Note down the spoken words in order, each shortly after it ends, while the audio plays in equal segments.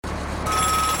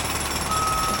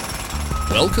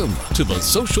Welcome to the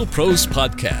Social Pros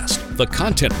Podcast, the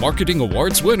Content Marketing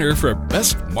Awards winner for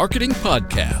Best Marketing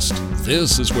Podcast.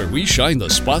 This is where we shine the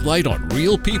spotlight on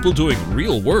real people doing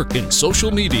real work in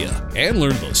social media and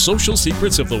learn the social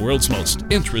secrets of the world's most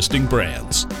interesting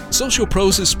brands. Social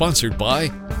Pros is sponsored by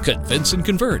Convince and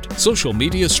Convert, social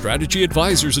media strategy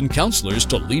advisors and counselors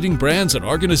to leading brands and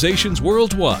organizations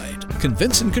worldwide.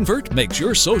 Convince and Convert makes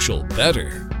your social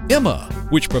better. Emma,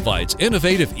 which provides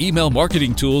innovative email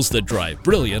marketing tools that drive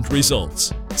brilliant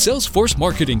results. Salesforce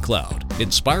Marketing Cloud,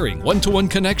 inspiring one-to-one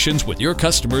connections with your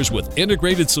customers with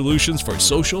integrated solutions for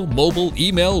social, mobile,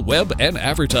 email, web, and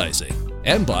advertising.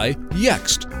 And by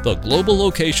Yext, the global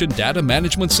location data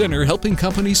management center helping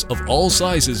companies of all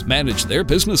sizes manage their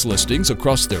business listings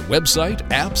across their website,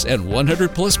 apps, and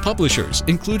 100-plus publishers,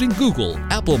 including Google,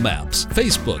 Apple Maps,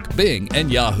 Facebook, Bing, and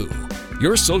Yahoo.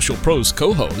 Your Social Pros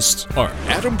co-hosts are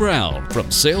Adam Brown from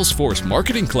Salesforce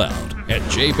Marketing Cloud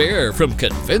and Jay Baer from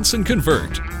Convince and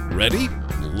Convert. Ready?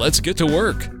 Let's get to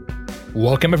work.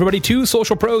 Welcome, everybody, to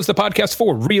Social Pros, the podcast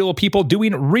for real people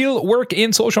doing real work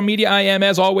in social media. I am,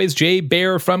 as always, Jay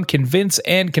Baer from Convince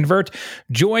and Convert,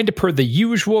 joined per the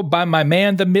usual by my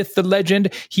man, the myth, the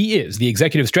legend. He is the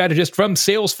executive strategist from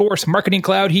Salesforce Marketing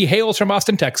Cloud. He hails from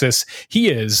Austin, Texas. He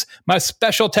is my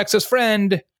special Texas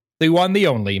friend, the one, the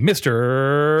only,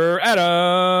 Mr.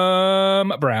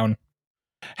 Adam Brown.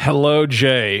 Hello,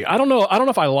 Jay. I don't know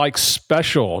if I like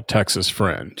special Texas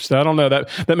friends. I don't know.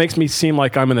 That makes me seem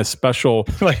like I'm in a special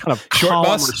kind of column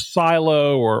or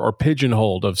silo or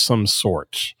pigeonholed of some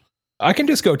sort. I can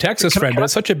just go Texas friend, but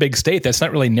it's such a big state that's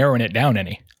not really narrowing it down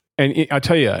any. And I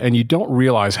tell you, and you don't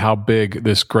realize how big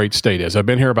this great state is. I've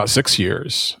been here about 6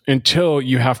 years until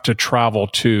you have to travel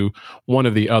to one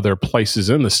of the other places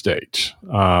in the state.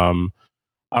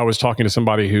 I was talking to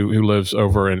somebody who lives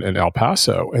over in El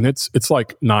Paso, and it's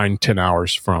like 9-10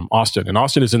 hours from Austin, and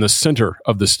Austin is in the center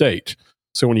of the state.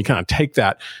 So when you kind of take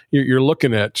that, you're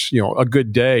looking at a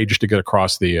good day just to get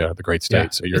across the great state. Yeah,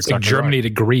 so it's like Germany to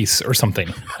Greece or something.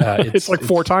 It's like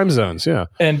 4 time zones, yeah.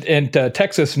 And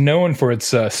Texas, known for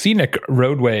its scenic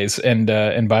roadways and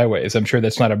byways. I'm sure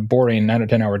that's not a boring 9 or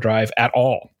 10 hour drive at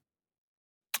all.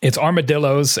 It's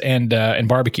armadillos and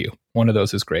barbecue. One of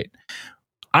those is great.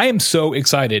 I am so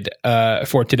excited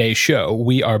for today's show.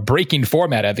 We are breaking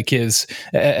format as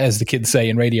the kids say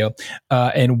in radio,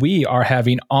 and we are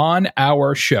having on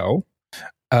our show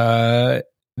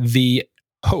the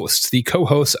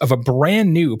co-hosts of a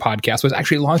brand new podcast, which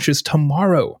actually launches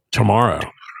tomorrow.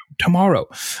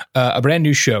 A brand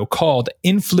new show called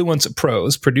Influence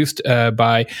Pros, produced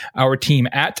by our team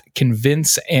at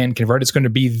Convince and Convert. It's going to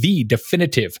be the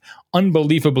definitive,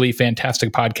 unbelievably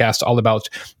fantastic podcast all about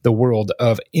the world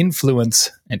of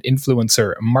influence and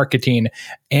influencer marketing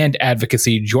and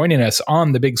advocacy. Joining us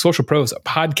on the Big Social Pros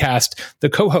podcast, the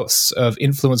co-hosts of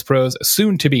Influence Pros,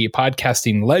 soon to be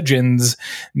podcasting legends,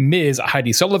 Ms.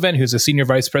 Heidi Sullivan, who's a senior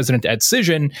vice president at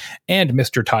Cision, and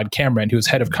Mr. Todd Cameron, who's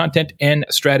head of content and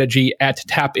strategy at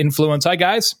Tap Influence. Hi,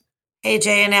 guys. Hey,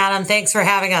 Jay and Adam. Thanks for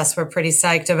having us. We're pretty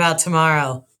psyched about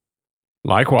tomorrow.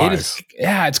 Likewise.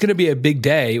 It's going to be a big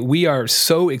day. We are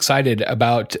so excited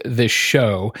about this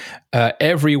show.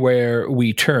 Everywhere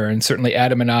we turn, certainly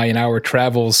Adam and I in our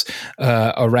travels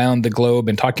around the globe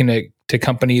and talking to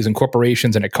companies and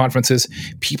corporations and at conferences,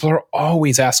 people are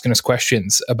always asking us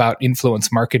questions about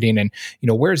influence marketing and,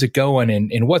 where's it going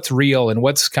and what's real and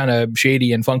what's kind of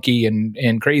shady and funky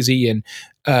and crazy. And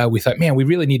we thought, man, we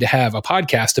really need to have a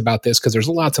podcast about this because there's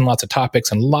lots and lots of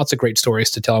topics and lots of great stories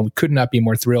to tell. And we could not be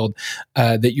more thrilled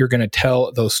that you're going to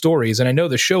tell those stories. And I know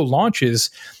the show launches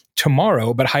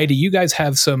tomorrow, but Heidi, you guys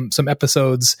have some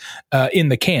episodes in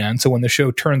the can. So when the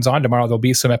show turns on tomorrow, there'll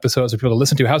be some episodes for people to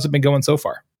listen to. How's it been going so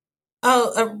far?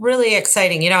 Oh, really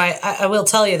exciting. I will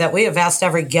tell you that we have asked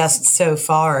every guest so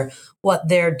far what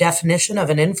their definition of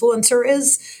an influencer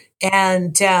is.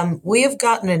 And we have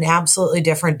gotten an absolutely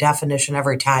different definition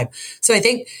every time. So I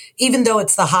think even though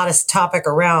it's the hottest topic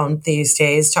around these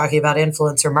days, talking about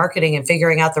influencer marketing and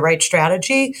figuring out the right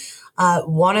strategy,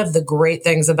 one of the great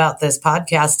things about this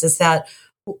podcast is that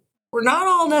we're not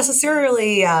all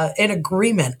necessarily in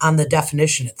agreement on the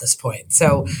definition at this point.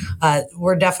 So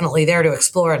we're definitely there to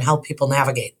explore and help people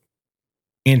navigate.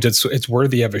 And it's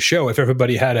worthy of a show. If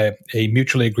everybody had a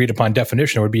mutually agreed upon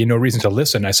definition, there would be no reason to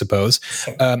listen, I suppose.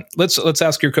 Let's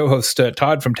ask your co-host,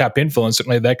 Todd from Tap Influence.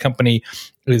 Certainly that company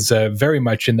is very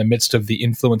much in the midst of the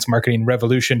influence marketing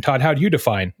revolution. Todd, how do you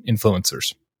define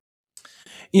influencers?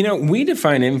 We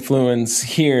define influence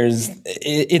here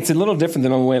it's a little different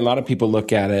than the way a lot of people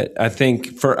look at it. I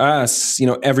think for us,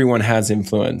 everyone has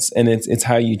influence, and it's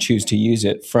how you choose to use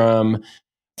it, from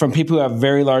from people who have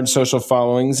very large social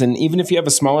followings. And even if you have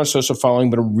a smaller social following,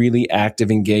 but a really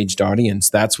active, engaged audience,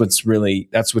 that's what's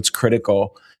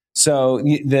critical. So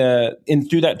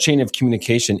through that chain of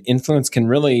communication, influence can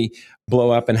really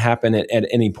blow up and happen at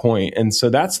any point. And so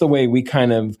that's the way we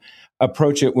kind of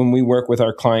approach it when we work with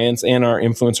our clients and our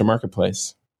influencer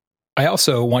marketplace. I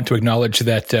also want to acknowledge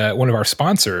that one of our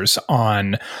sponsors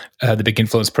on the Big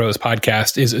Influence Pros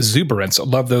podcast is Zuberance. I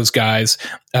love those guys.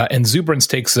 And Zuberance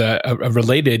takes a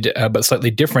related but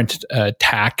slightly different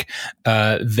tack.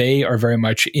 They are very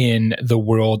much in the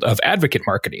world of advocate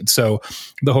marketing. So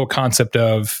the whole concept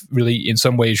of really, in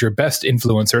some ways, your best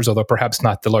influencers, although perhaps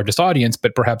not the largest audience,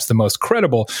 but perhaps the most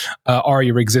credible, are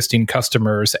your existing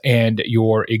customers and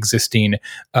your existing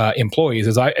employees.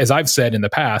 As I've said in the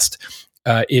past,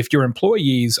 if your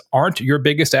employees aren't your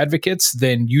biggest advocates,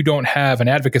 then you don't have an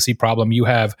advocacy problem. You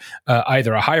have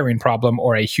either a hiring problem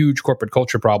or a huge corporate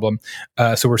culture problem.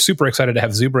 So we're super excited to have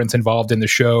Zuberance involved in the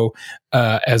show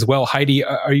as well. Heidi,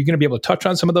 are you going to be able to touch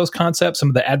on some of those concepts, some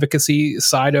of the advocacy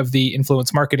side of the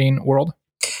influence marketing world?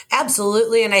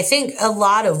 Absolutely. And I think a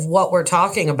lot of what we're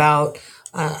talking about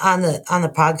on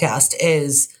the podcast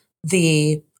is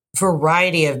the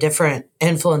variety of different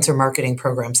influencer marketing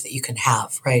programs that you can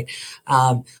have, right?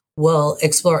 We'll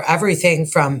explore everything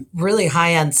from really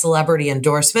high-end celebrity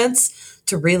endorsements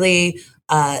to really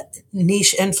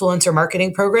niche influencer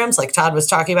marketing programs. Like Todd was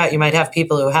talking about, you might have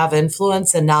people who have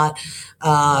influence and not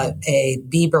a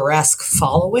Bieber-esque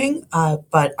following,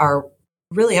 but are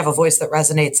really have a voice that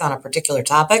resonates on a particular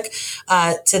topic,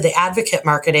 to the advocate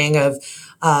marketing of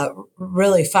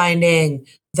really finding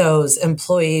those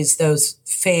employees, those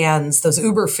fans, those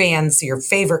Uber fans, your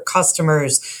favorite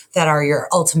customers that are your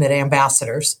ultimate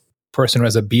ambassadors. Person who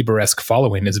has a Bieber-esque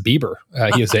following is Bieber.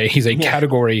 He's a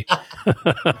category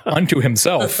unto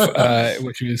himself,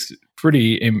 which is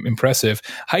pretty impressive.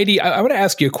 Heidi, I want to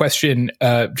ask you a question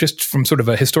just from sort of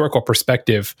a historical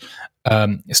perspective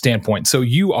standpoint. So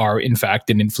you are, in fact,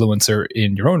 an influencer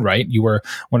in your own right. You were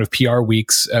one of PR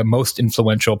Week's most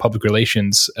influential public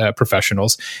relations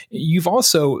professionals. You've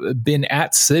also been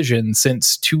at Cision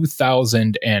since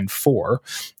 2004.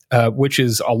 Which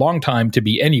is a long time to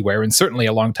be anywhere, and certainly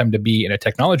a long time to be in a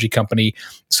technology company.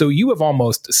 So you have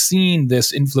almost seen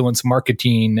this influence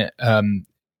marketing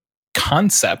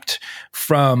concept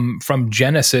from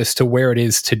genesis to where it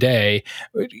is today.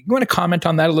 You want to comment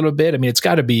on that a little bit? I mean, it's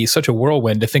got to be such a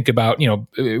whirlwind to think about,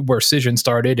 where Cision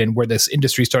started and where this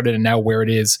industry started and now where it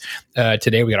is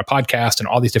today. We got a podcast and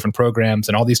all these different programs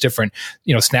and all these different,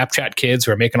 Snapchat kids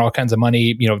who are making all kinds of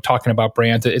money, talking about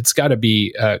brands. It's got to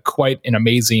be quite an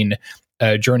amazing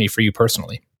journey for you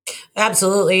personally.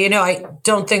 Absolutely. I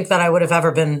don't think that I would have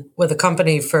ever been with a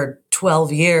company for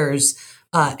 12 years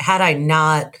had I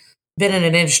not been in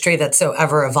an industry that's so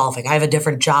ever evolving. I have a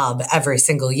different job every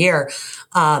single year.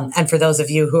 And for those of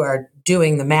you who are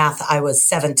doing the math, I was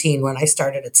 17 when I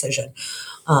started at Cision.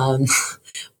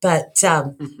 But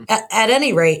at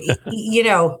any rate,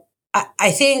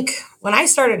 I think when I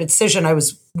started at Cision, I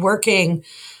was working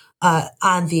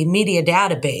on the media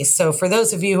database. So for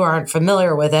those of you who aren't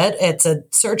familiar with it, it's a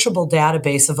searchable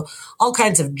database of all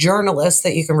kinds of journalists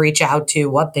that you can reach out to,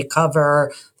 what they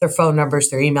cover, their phone numbers,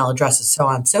 their email addresses, so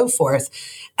on and so forth.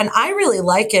 And I really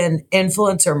liken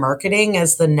influencer marketing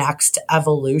as the next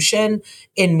evolution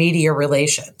in media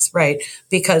relations, right?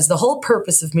 Because the whole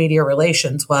purpose of media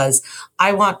relations was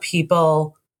I want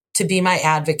people to be my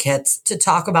advocates, to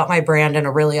talk about my brand in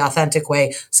a really authentic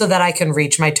way so that I can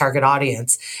reach my target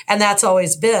audience. And that's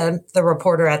always been the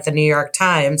reporter at the New York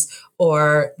Times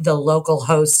or the local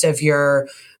host of your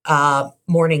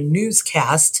morning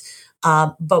newscast.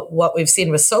 But what we've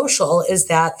seen with social is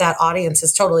that audience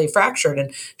is totally fractured.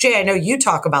 And Jay, I know you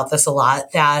talk about this a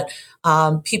lot, that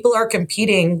people are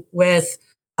competing with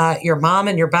your mom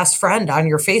and your best friend on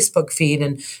your Facebook feed,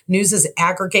 and news is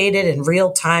aggregated in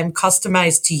real time,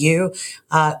 customized to you,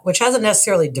 which hasn't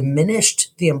necessarily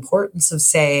diminished the importance of,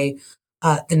 say,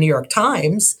 the New York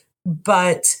Times,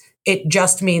 but it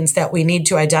just means that we need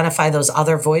to identify those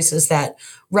other voices that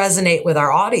resonate with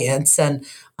our audience. And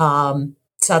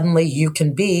suddenly you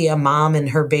can be a mom in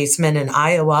her basement in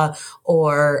Iowa,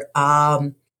 or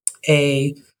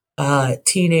a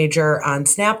teenager on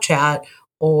Snapchat,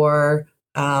 or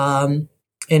an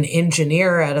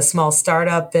engineer at a small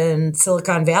startup in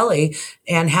Silicon Valley,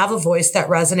 and have a voice that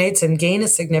resonates and gain a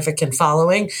significant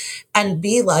following and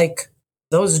be like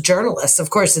those journalists. Of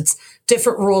course, it's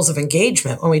different rules of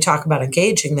engagement when we talk about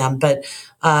engaging them, but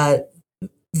the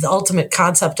ultimate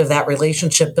concept of that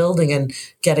relationship building and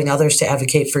getting others to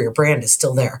advocate for your brand is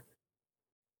still there.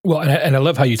 Well, and I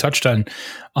love how you touched on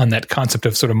that concept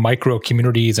of sort of micro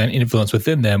communities and influence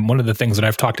within them. One of the things that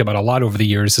I've talked about a lot over the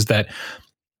years is that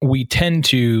we tend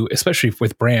to, especially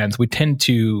with brands, we tend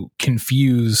to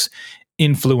confuse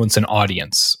influence and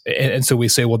audience. And so we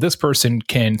say, well, this person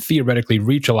can theoretically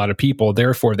reach a lot of people,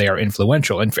 therefore they are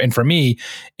influential. And for me,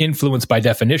 influence by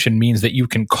definition means that you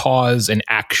can cause an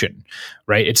action,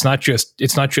 right? It's not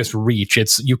just reach.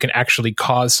 It's you can actually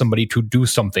cause somebody to do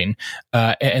something.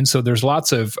 And so there's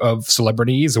lots of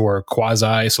celebrities or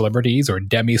quasi celebrities or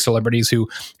demi celebrities who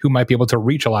might be able to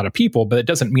reach a lot of people, but it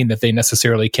doesn't mean that they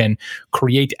necessarily can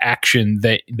create action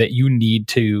that you need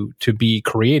to be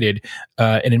created.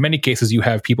 And in many cases, you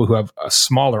have people who have a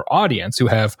smaller audience, who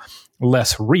have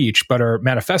less reach, but are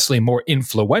manifestly more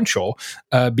influential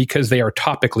because they are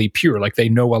topically pure. Like they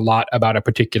know a lot about a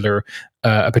particular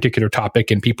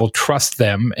topic, and people trust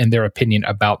them and their opinion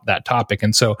about that topic.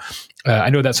 And so I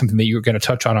know that's something that you're going to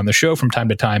touch on the show from time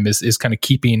to time is kind of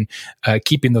keeping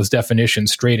those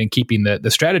definitions straight and keeping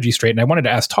the strategy straight. And I wanted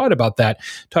to ask Todd about that.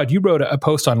 Todd, you wrote a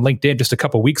post on LinkedIn just a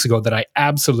couple of weeks ago that I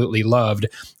absolutely loved,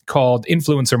 called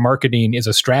 "Influencer Marketing is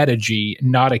a Strategy,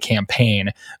 Not a Campaign."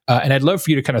 And I'd love for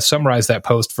you to kind of summarize that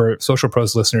post for Social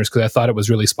Pros listeners, because I thought it was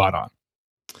really spot on.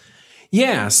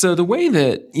 Yeah. So the way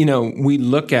that, we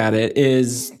look at it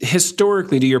is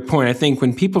historically, to your point, I think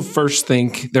when people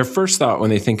their first thought when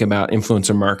they think about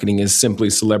influencer marketing is simply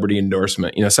celebrity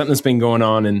endorsement. Something that's been going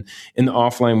on in the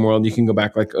offline world. You can go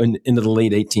back into the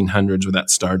late 1800s where that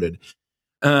started.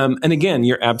 And again,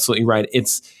 you're absolutely right.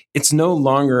 It's no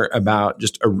longer about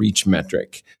just a reach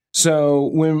metric.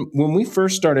 So when we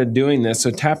first started doing this, so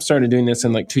TAP started doing this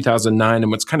in 2009.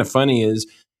 And what's kind of funny is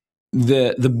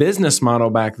the business model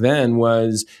back then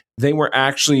was they were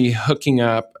actually hooking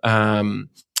up kind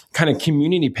of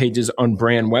community pages on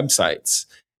brand websites.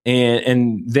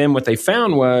 And then what they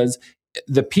found was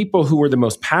the people who were the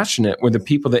most passionate were the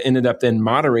people that ended up then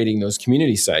moderating those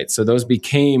community sites. So those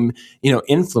became,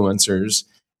 influencers.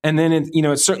 And then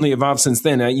it's certainly evolved since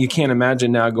then. You can't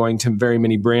imagine now going to very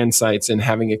many brand sites and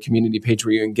having a community page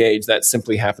where you engage. That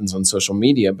simply happens on social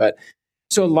media. But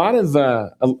so a lot of,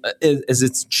 as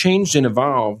it's changed and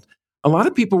evolved, a lot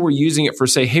of people were using it for,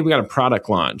 say, hey, we got a product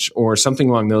launch or something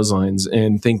along those lines,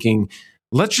 and thinking,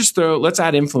 let's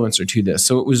add influencer to this.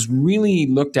 So it was really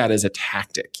looked at as a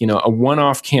tactic, a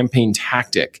one-off campaign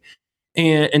tactic.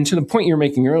 And to the point you were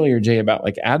making earlier, Jay, about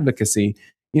advocacy,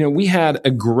 we had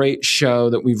a great show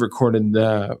that we've recorded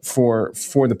for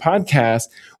the podcast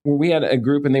where we had a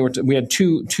group, and we had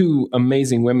two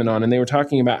amazing women on, and they were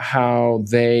talking about how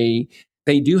they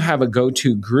do have a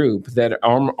go-to group that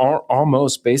are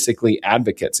almost basically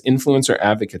advocates, influencer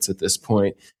advocates at this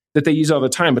point, that they use all the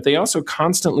time. But they also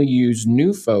constantly use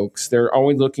new folks. They're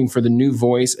always looking for the new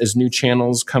voice as new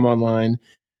channels come online.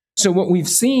 So what we've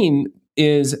seen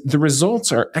is the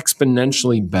results are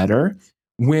exponentially better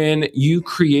when you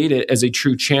create it as a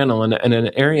true channel. And an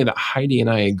area that Heidi and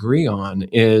I agree on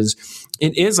is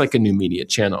it is like a new media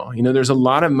channel. There's a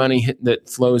lot of money that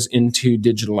flows into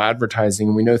digital advertising.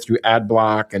 And we know through ad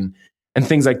block and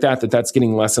things like that's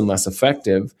getting less and less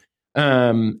effective.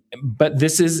 But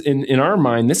this is, in our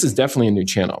mind, this is definitely a new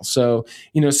channel. So,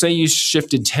 say you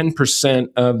shifted 10%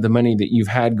 of the money that you've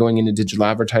had going into digital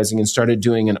advertising and started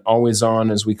doing an always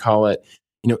on, as we call it,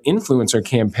 influencer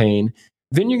campaign,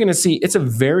 then you're going to see it's a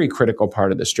very critical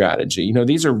part of the strategy.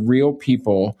 These are real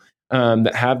people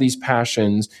that have these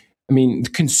passions. I mean,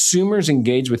 consumers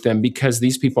engage with them because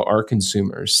these people are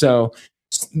consumers. So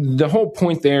the whole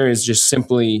point there is just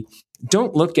simply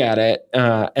don't look at it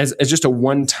as just a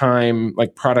one-time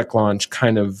product launch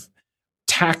kind of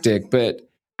tactic, but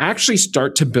actually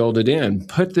start to build it in.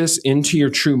 Put this into your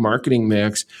true marketing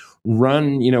mix.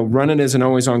 Run it as an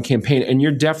always-on campaign, and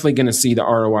you're definitely going to see the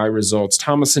ROI results.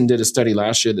 Thomason did a study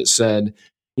last year that said,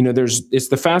 it's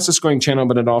the fastest growing channel,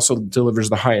 but it also delivers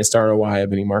the highest ROI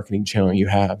of any marketing channel you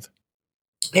have.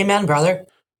 Amen, brother.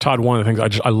 Todd, one of the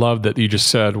things I love that you just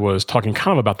said was talking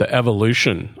kind of about the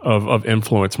evolution of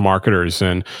influence marketers.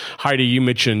 And Heidi, you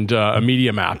mentioned a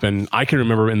media map. And I can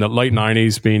remember in the late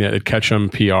 90s being at Ketchum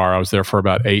PR. I was there for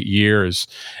about 8 years.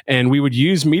 And we would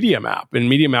use media map. And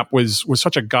media map was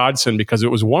such a godsend because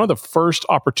it was one of the first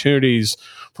opportunities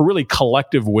for really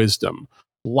collective wisdom.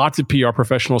 Lots of PR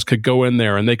professionals could go in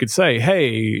there and they could say,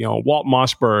 hey, Walt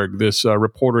Mossberg, this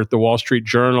reporter at the Wall Street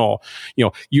Journal,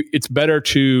 it's better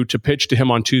to pitch to him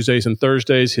on Tuesdays and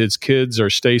Thursdays. His kids are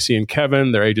Stacy and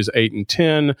Kevin. They're ages 8 and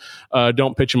 10.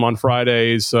 Don't pitch him on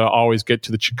Fridays. Always get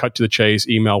cut to the chase.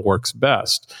 Email works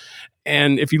best.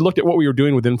 And if you looked at what we were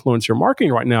doing with influencer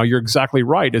marketing right now, you're exactly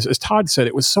right. As Todd said,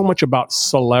 it was so much about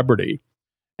celebrity.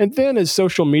 And then as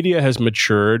social media has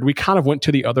matured, we kind of went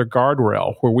to the other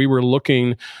guardrail where we were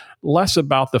looking less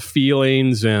about the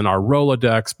feelings and our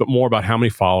Rolodex, but more about how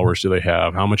many followers do they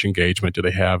have, how much engagement do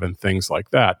they have, and things like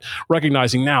that.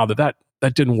 Recognizing now that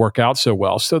didn't work out so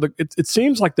well. So it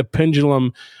seems like the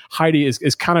pendulum, Heidi,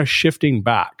 is kind of shifting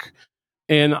back.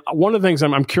 And one of the things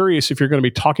I'm curious if you're going to be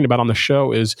talking about on the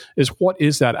show is what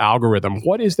is that algorithm?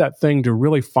 What is that thing to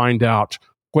really find out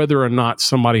whether or not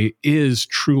somebody is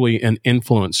truly an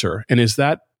influencer? And is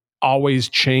that always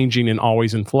changing and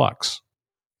always in flux?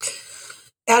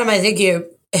 Adam, I think you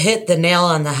hit the nail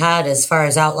on the head as far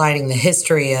as outlining the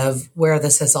history of where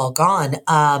this has all gone.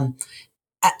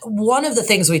 One of the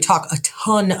things we talk a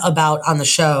ton about on the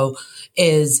show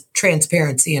is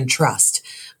transparency and trust.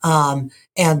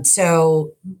 And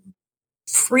so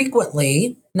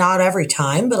frequently, not every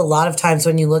time, but a lot of times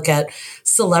when you look at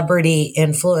celebrity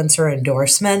influencer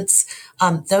endorsements,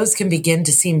 those can begin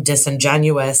to seem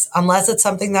disingenuous unless it's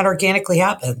something that organically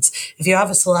happens. If you have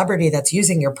a celebrity that's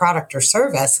using your product or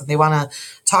service and they want to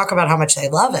talk about how much they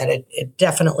love it, it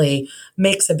definitely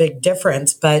makes a big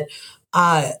difference. But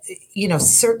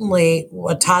certainly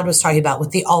what Todd was talking about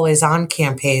with the always on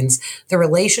campaigns, the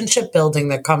relationship building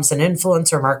that comes in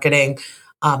influencer marketing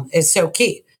is so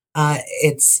key.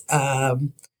 It's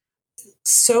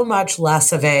so much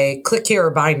less of a click here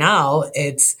or buy now.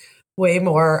 It's way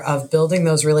more of building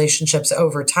those relationships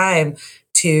over time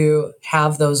to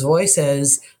have those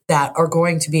voices that are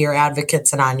going to be your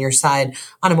advocates and on your side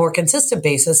on a more consistent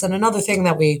basis. And another thing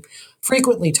that we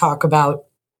frequently talk about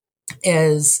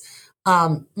is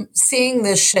seeing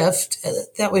this shift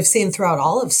that we've seen throughout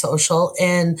all of social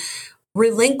and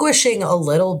relinquishing a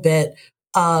little bit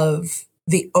of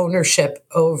the ownership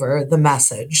over the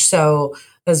message. So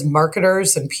as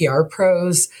marketers and PR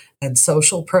pros and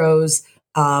social pros,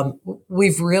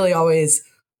 we've really always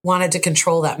wanted to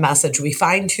control that message. We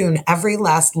fine tune every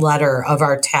last letter of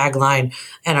our tagline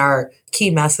and our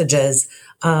key messages.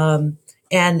 And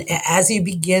as you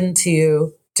begin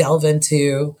to delve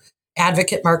into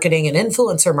advocate marketing and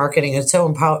influencer marketing, it's so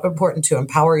important to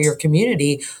empower your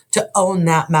community to own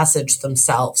that message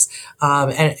themselves.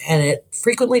 And it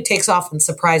frequently takes off in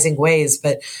surprising ways.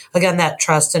 But again, that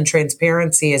trust and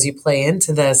transparency as you play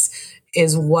into this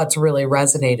is what's really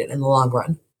resonated in the long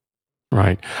run.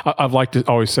 Right. I've liked to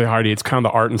always say, Heidi, it's kind of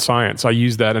the art and science. I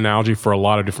use that analogy for a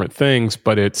lot of different things,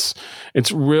 but it's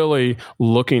really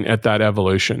looking at that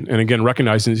evolution. And again,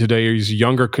 recognizing today's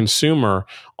younger consumer,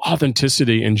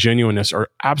 authenticity and genuineness are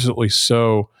absolutely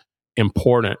so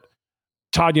important.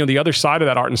 Todd, the other side of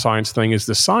that art and science thing is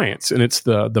the science, and it's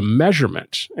the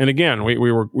measurement. And again,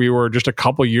 we were just a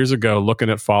couple of years ago looking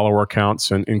at follower counts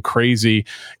and crazy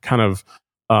kind of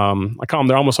I call them,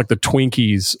 they're almost like the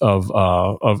Twinkies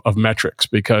of metrics,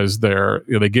 because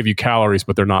they give you calories,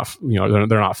 but they're not they're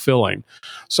not filling.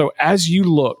 So as you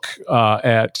look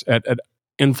at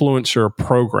influencer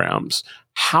programs,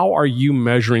 how are you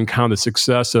measuring kind of the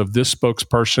success of this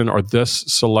spokesperson or this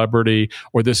celebrity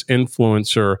or this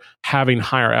influencer having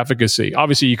higher efficacy?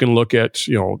 Obviously, you can look at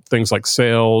things like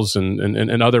sales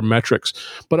and other metrics,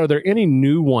 but are there any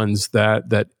new ones that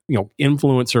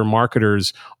influencer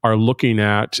marketers are looking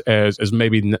at as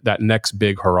maybe that next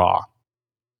big hurrah?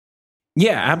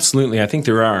 Yeah, absolutely. I think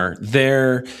there are.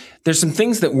 There's some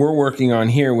things that we're working on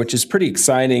here, which is pretty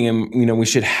exciting, and we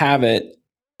should have it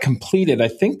completed, I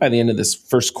think, by the end of this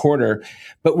first quarter.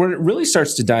 But what it really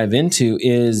starts to dive into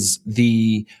is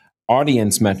the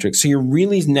audience metrics. So you're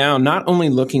really now not only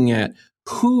looking at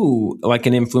who like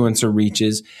an influencer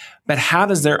reaches, but how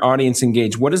does their audience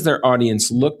engage? What does their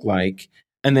audience look like?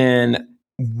 And then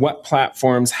what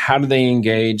platforms, how do they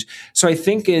engage? So I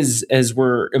think as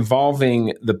we're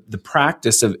evolving the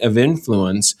practice of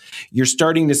influence, you're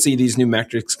starting to see these new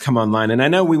metrics come online. And I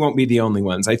know we won't be the only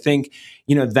ones. I think,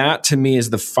 that to me is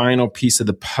the final piece of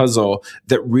the puzzle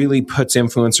that really puts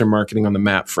influencer marketing on the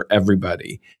map for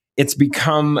everybody. It's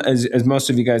become, as most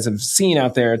of you guys have seen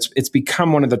out there, it's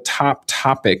become one of the top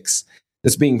topics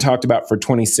that's being talked about for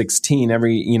 2016.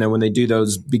 When they do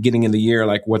those beginning of the year,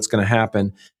 like what's going to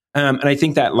happen. And I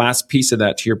think that last piece of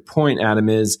that, to your point, Adam,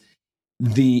 is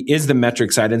the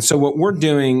metric side. And so what we're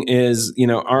doing is,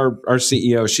 our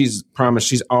CEO, she's promised,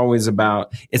 she's always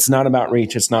about, it's not about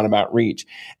reach, it's not about reach.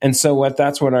 And so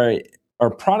that's what our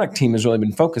product team has really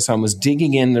been focused on, was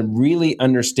digging in and really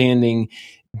understanding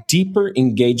deeper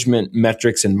engagement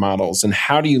metrics and models. And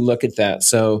how do you look at that?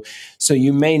 So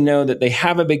you may know that they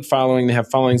have a big following, they have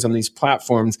followings on these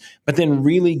platforms, but then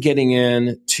really getting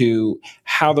into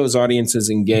how those audiences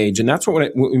engage. And that's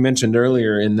what we mentioned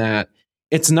earlier, in that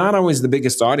it's not always the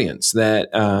biggest audience that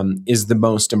is the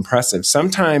most impressive.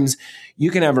 Sometimes you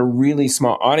can have a really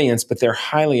small audience, but they're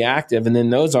highly active, and then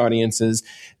those audiences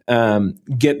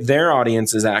get their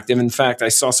audiences active. In fact, I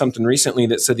saw something recently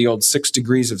that said the old 6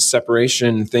 degrees of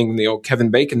separation thing, the old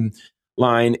Kevin Bacon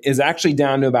line, is actually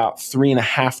down to about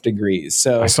 3.5 degrees.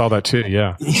 So I saw that too.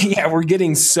 Yeah. Yeah, we're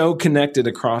getting so connected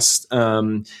across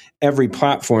every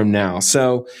platform now.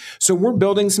 So we're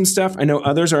building some stuff. I know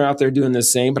others are out there doing the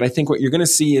same, but I think what you're going to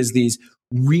see is these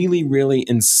really, really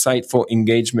insightful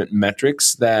engagement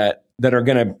metrics that are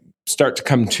going to start to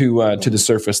come to the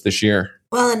surface this year.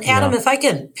 Well, and Adam, if I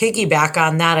can piggyback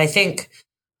on that, I think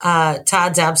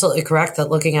Todd's absolutely correct that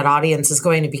looking at audience is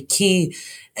going to be key.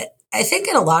 I think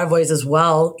in a lot of ways as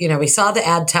well, we saw the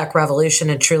ad tech revolution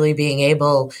and truly being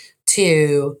able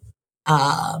to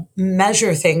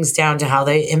measure things down to how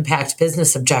they impact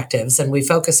business objectives. And we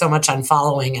focus so much on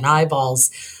following and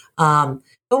eyeballs. But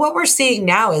what we're seeing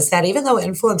now is that even though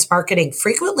influence marketing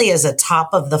frequently is a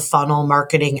top of the funnel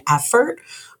marketing effort,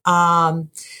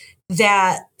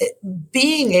 that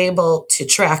being able to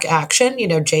track action,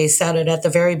 Jay said it at the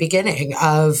very beginning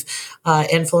of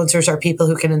influencers are people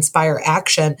who can inspire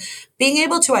action. Being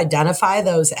able to identify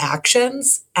those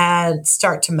actions and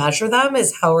start to measure them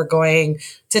is how we're going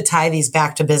to tie these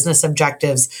back to business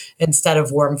objectives instead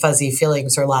of warm, fuzzy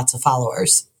feelings or lots of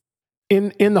followers.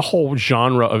 In the whole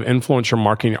genre of influencer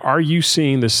marketing, are you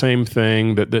seeing the same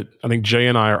thing that I think Jay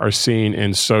and I are seeing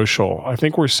in social? I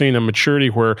think we're seeing a maturity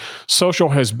where social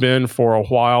has been for a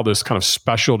while this kind of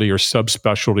specialty or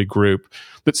subspecialty group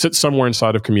that sits somewhere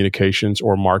inside of communications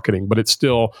or marketing, but it's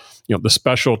still, the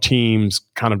special teams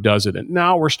kind of does it. And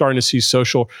now we're starting to see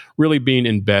social really being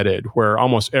embedded, where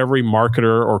almost every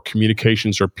marketer or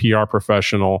communications or PR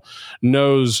professional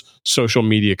knows social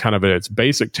media kind of at its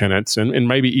basic tenets and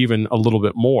maybe even a little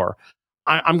bit more.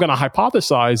 I'm going to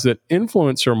hypothesize that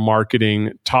influencer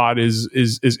marketing, Todd, is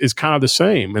kind of the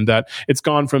same, and that it's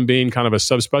gone from being kind of a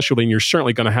subspecialty, and you're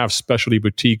certainly going to have specialty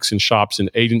boutiques and shops and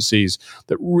agencies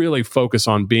that really focus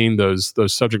on being those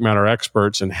subject matter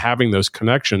experts and having those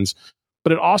connections.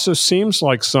 But it also seems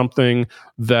like something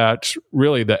that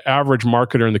really the average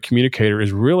marketer and the communicator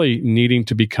is really needing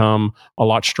to become a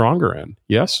lot stronger in.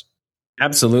 Yes?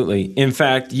 Absolutely. In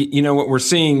fact, what we're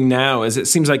seeing now is it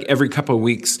seems like every couple of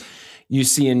weeks, you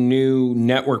see a new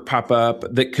network pop up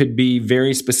that could be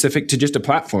very specific to just a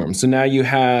platform. So now you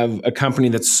have a company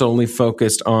that's solely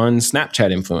focused on Snapchat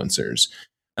influencers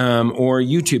or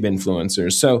YouTube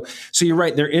influencers. So you're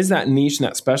right, there is that niche and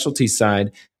that specialty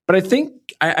side. But I think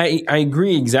I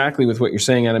agree exactly with what you're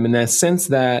saying, Adam, in the sense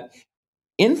that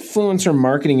influencer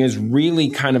marketing is really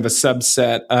kind of a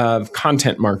subset of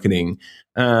content marketing.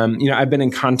 I've been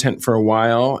in content for a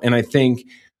while, and I think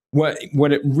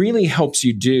what it really helps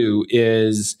you do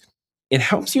is it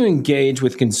helps you engage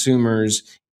with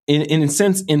consumers in a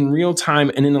sense in real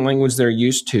time and in a language they're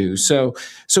used to. So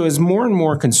as more and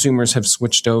more consumers have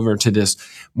switched over to this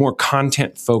more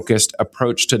content focused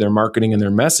approach to their marketing and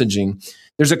their messaging,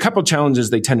 there's a couple challenges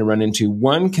they tend to run into.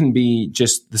 One can be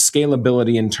just the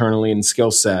scalability internally and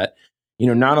skill set.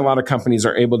 Not a lot of companies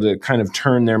are able to kind of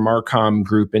turn their Marcom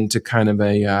group into kind of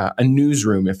a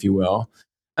newsroom, if you will.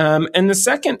 And the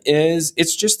second is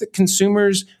it's just that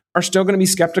consumers are still going to be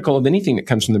skeptical of anything that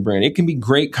comes from the brand. It can be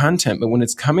great content, but when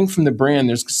it's coming from the brand,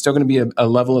 there's still going to be a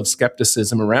level of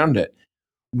skepticism around it.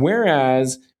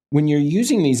 Whereas when you're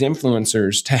using these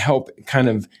influencers to help kind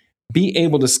of be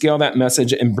able to scale that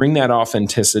message and bring that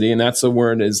authenticity, and that's the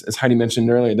word, as Heidi mentioned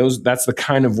earlier, that's the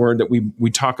kind of word that we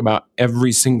talk about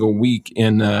every single week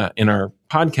in our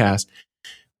podcast.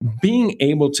 Being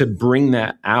able to bring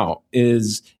that out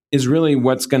is really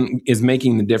is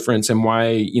making the difference, and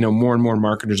why more and more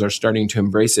marketers are starting to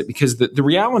embrace it, because the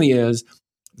reality is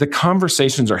the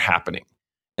conversations are happening.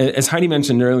 As Heidi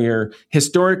mentioned earlier,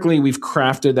 historically we've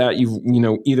crafted that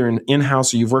either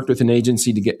in-house or you've worked with an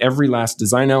agency to get every last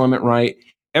design element right.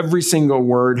 Every single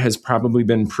word has probably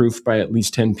been proofed by at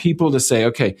least 10 people to say,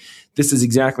 okay, this is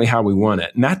exactly how we want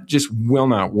it. And that just will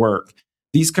not work.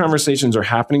 These conversations are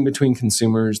happening between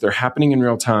consumers. They're happening in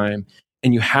real time.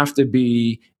 And you have to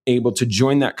be able to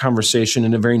join that conversation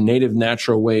in a very native,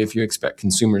 natural way if you expect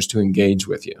consumers to engage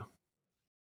with you.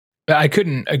 I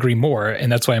couldn't agree more.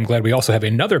 And that's why I'm glad we also have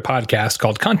another podcast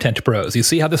called Content Pros. You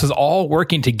see how this is all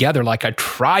working together like a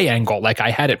triangle, like I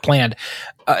had it planned.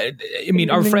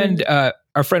 Our friend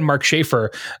Our friend Mark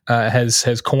Schaefer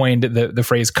has coined the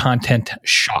phrase content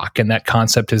shock, and that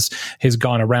concept has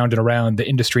gone around and around the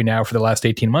industry now for the last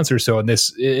 18 months or so. And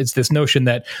it's this notion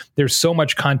that there's so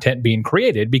much content being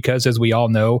created because, as we all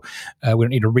know, we don't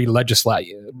need to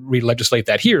re-legislate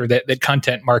that here, that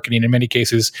content marketing in many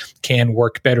cases can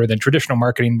work better than traditional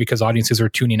marketing because audiences are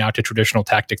tuning out to traditional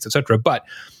tactics, et cetera. But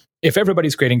if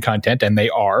everybody's creating content, and they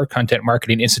are, Content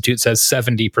Marketing Institute says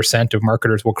 70% of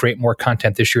marketers will create more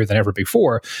content this year than ever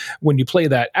before. When you play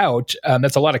that out,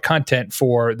 that's a lot of content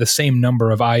for the same number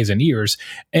of eyes and ears.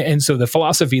 And so the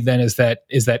philosophy then is that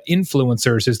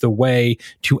influencers is the way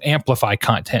to amplify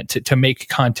content, to make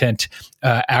content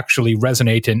actually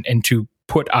resonate and to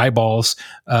put eyeballs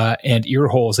and ear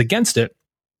holes against it.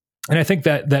 And I think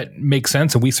that makes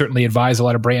sense. And we certainly advise a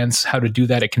lot of brands how to do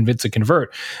that at Convince and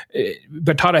Convert.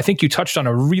 But Todd, I think you touched on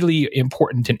a really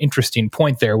important and interesting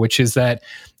point there, which is that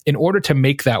in order to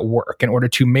make that work, in order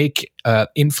to make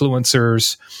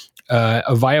influencers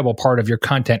a viable part of your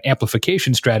content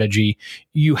amplification strategy,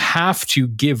 you have to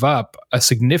give up a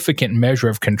significant measure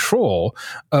of control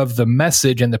of the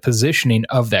message and the positioning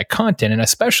of that content. And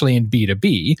especially in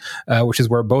B2B, which is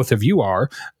where both of you are,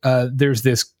 there's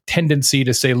this tendency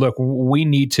to say, look, we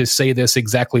need to say this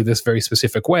exactly this very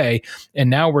specific way. And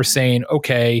now we're saying,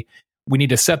 okay, we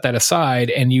need to set that aside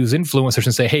and use influencers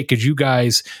and say, hey, could you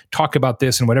guys talk about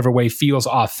this in whatever way feels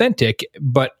authentic?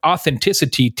 But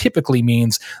authenticity typically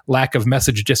means lack of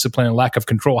message discipline and lack of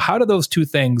control. How do those two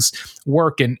things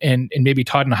work? And maybe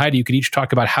Todd and Heidi, you could each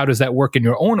talk about how does that work in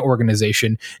your own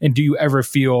organization? And do you ever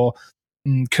feel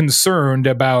concerned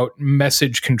about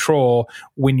message control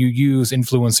when you use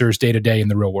influencers day to day in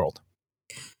the real world?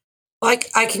 I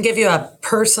can give you a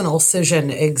personal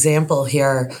Cision example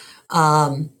here.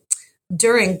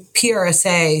 During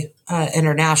PRSA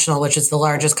International, which is the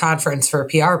largest conference for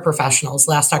PR professionals,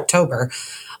 last October,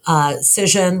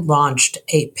 Cision launched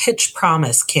a pitch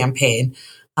promise campaign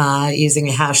using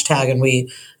a hashtag. And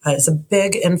it's a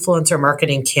big influencer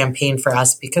marketing campaign for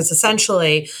us because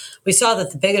essentially we saw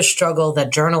that the biggest struggle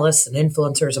that journalists and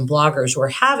influencers and bloggers were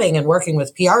having and working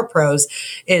with PR pros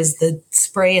is the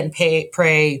spray and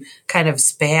pray kind of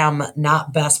spam,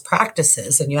 not best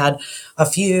practices. And you had a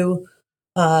few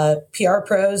PR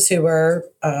pros who were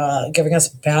giving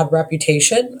us a bad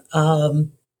reputation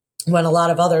when a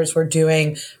lot of others were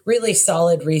doing really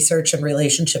solid research and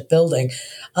relationship building.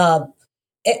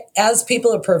 As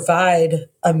people who provide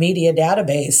a media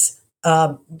database,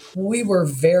 we were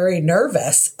very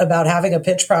nervous about having a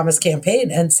pitch promise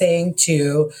campaign and saying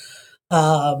to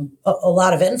a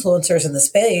lot of influencers in the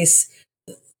space,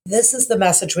 this is the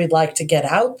message we'd like to get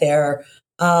out there,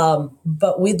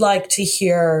 but we'd like to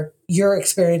hear your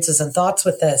experiences and thoughts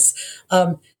with this.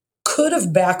 Could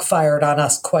have backfired on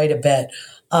us quite a bit.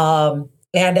 And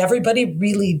everybody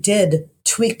really did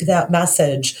tweak that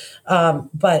message.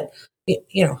 But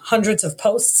hundreds of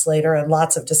posts later and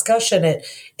lots of discussion, it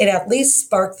at least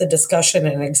sparked the discussion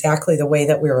in exactly the way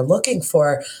that we were looking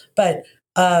for. But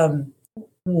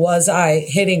was I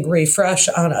hitting refresh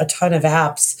on a ton of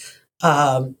apps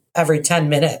every 10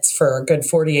 minutes for a good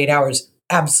 48 hours?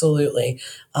 Absolutely.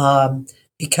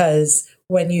 Because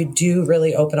when you do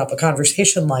really open up a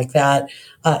conversation like that,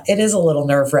 it is a little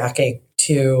nerve-wracking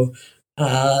to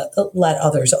let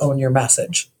others own your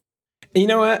message. You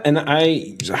know what? And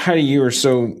Heidi, you are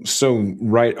so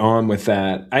right on with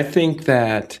that. I think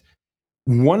that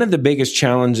one of the biggest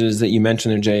challenges that you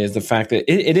mentioned there, Jay, is the fact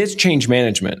that it is change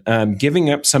management. Giving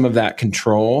up some of that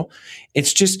control.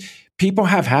 It's just people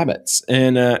have habits,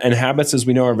 and habits, as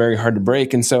we know, are very hard to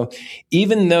break. And so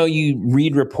even though you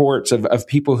read reports of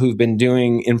people who've been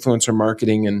doing influencer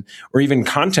marketing or even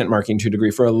content marketing to a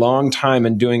degree for a long time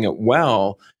and doing it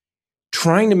well,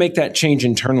 trying to make that change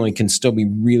internally can still be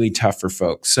really tough for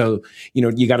folks. So,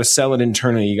 you got to sell it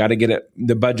internally. You got to get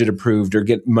the budget approved or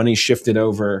get money shifted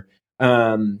over.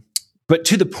 But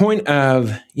to the point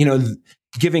of,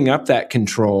 giving up that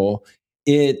control,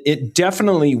 it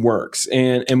definitely works.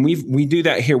 And we do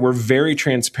that here. We're very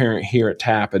transparent here at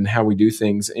TAP and how we do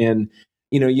things. And,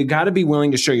 you got to be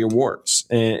willing to show your warts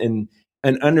and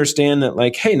understand that,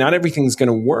 like, hey, not everything's going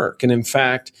to work. And in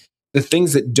fact, the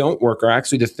things that don't work are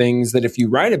actually the things that if you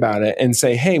write about it and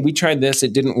say, hey, we tried this,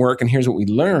 it didn't work, and here's what we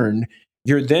learned,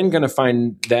 you're then going to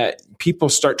find that people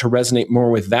start to resonate more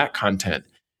with that content.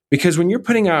 Because when you're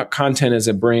putting out content as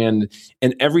a brand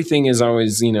and everything is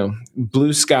always,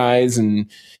 blue skies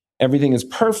and everything is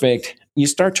perfect, you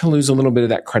start to lose a little bit of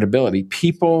that credibility.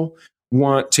 People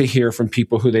want to hear from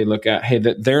people who they look at, hey,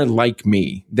 that they're like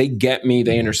me. They get me.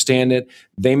 They understand it.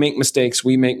 They make mistakes.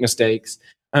 We make mistakes.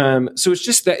 So it's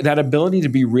just that ability to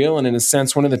be real. And in a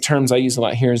sense, one of the terms I use a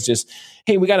lot here is just,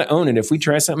 hey, we got to own it. If we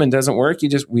try something and it doesn't work,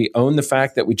 we own the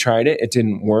fact that we tried it. It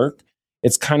didn't work.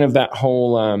 It's kind of that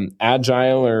whole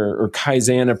agile or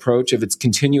Kaizen approach of it's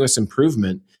continuous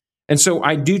improvement. And so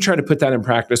I do try to put that in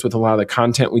practice with a lot of the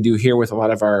content we do here with a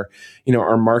lot of our,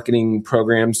 our marketing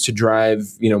programs to drive,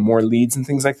 more leads and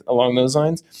things like along those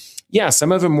lines. Yeah,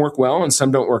 some of them work well and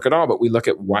some don't work at all, but we look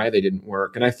at why they didn't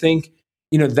work. And I think,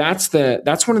 that's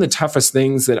one of the toughest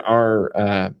things that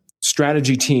our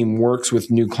strategy team works with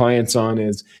new clients on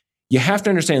is you have to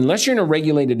understand, unless you're in a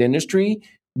regulated industry,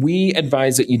 we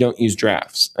advise that you don't use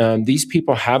drafts. These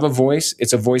people have a voice.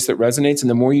 It's a voice that resonates. And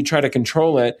the more you try to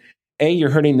control it, A, you're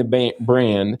hurting the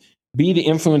brand. B, the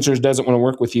influencers doesn't want to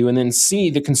work with you. And then C,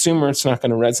 the consumer, it's not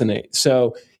going to resonate.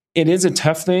 So it is a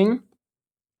tough thing.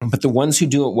 But the ones who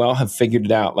do it well have figured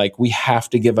it out. Like, we have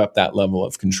to give up that level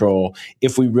of control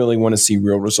if we really want to see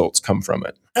real results come from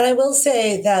it. And I will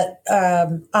say that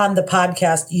on the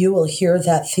podcast, you will hear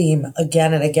that theme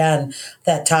again and again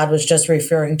that Todd was just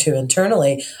referring to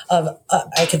internally.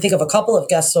 I can think of a couple of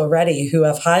guests already who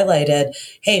have highlighted,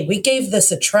 hey, we gave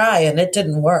this a try and it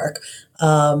didn't work.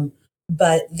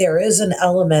 But there is an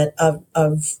element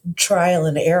of trial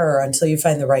and error until you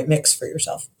find the right mix for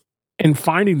yourself. And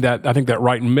finding that, I think that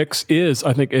right mix is,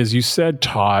 I think, as you said,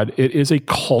 Todd, it is a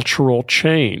cultural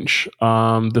change.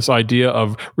 This idea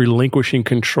of relinquishing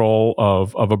control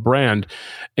of a brand.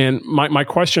 And my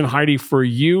question, Heidi, for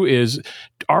you is,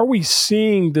 are we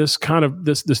seeing this kind of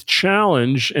this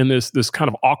challenge and this kind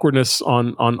of awkwardness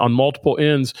on multiple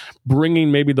ends,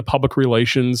 bringing maybe the public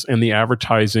relations and the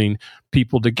advertising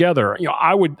people together?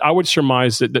 I would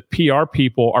surmise that PR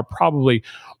people are probably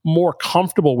more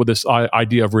comfortable with this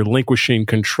idea of relinquishing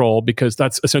control, because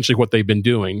that's essentially what they've been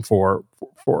doing for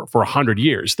 100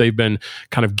 years. They've been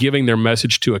kind of giving their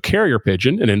message to a carrier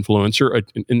pigeon, an influencer,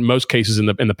 in most cases in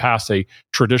the past, a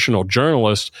traditional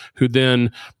journalist, who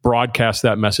then broadcasts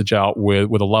that message out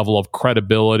with a level of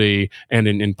credibility and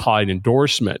an implied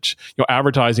endorsement.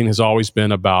 Advertising has always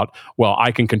been about, well,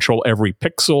 I can control every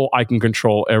pixel, I can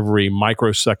control every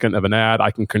microsecond of an ad,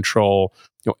 I can control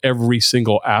every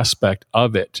single aspect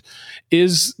of it.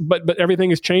 But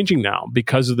everything is changing now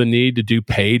because of the need to do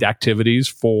paid activities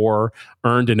for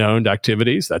earned and owned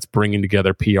activities. That's bringing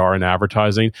together PR and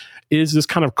advertising. Is this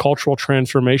kind of cultural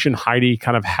transformation, Heidi,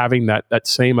 kind of having that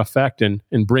same effect in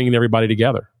bringing everybody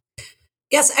together?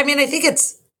 Yes, I mean, I think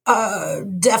it's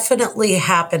definitely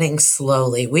happening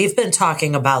slowly. We've been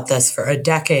talking about this for a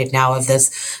decade now, of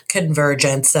this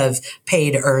convergence of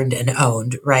paid, earned, and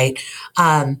owned, right?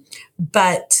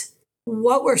 But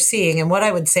what we're seeing, and what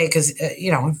I would say, because,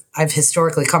 I've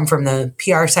historically come from the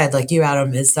PR side like you,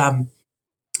 Adam, is that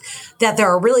there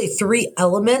are really three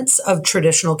elements of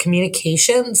traditional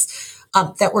communications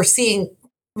that we're seeing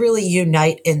really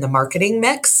unite in the marketing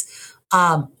mix.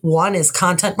 One is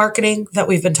content marketing that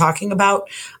we've been talking about.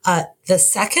 The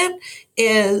second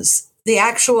is the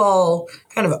actual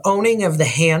kind of owning of the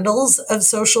handles of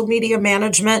social media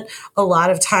management. A lot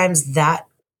of times that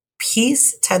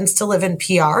piece tends to live in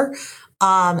PR.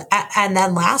 And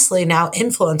then lastly, now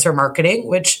influencer marketing,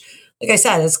 which, like I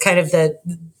said, is kind of the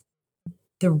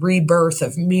rebirth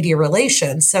of media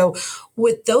relations. So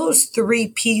with those three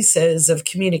pieces of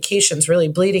communications really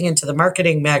bleeding into the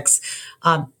marketing mix,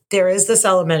 there is this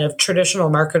element of traditional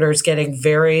marketers getting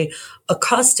very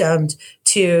accustomed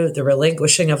to the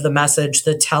relinquishing of the message,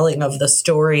 the telling of the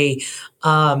story,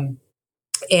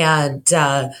 and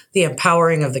the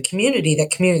empowering of the community that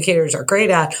communicators are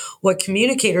great at. What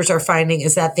communicators are finding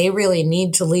is that they really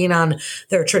need to lean on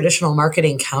their traditional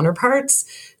marketing counterparts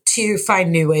to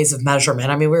find new ways of measurement.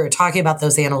 I mean, we were talking about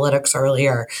those analytics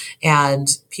earlier, and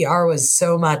PR was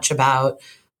so much about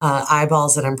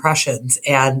eyeballs and impressions,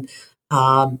 and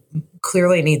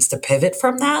clearly needs to pivot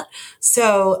from that.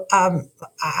 So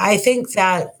I think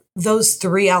that those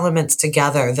three elements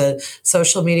together, the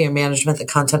social media management, the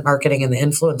content marketing, and the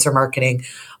influencer marketing,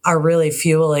 are really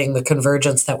fueling the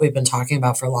convergence that we've been talking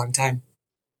about for a long time.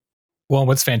 Well,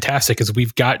 what's fantastic is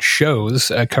we've got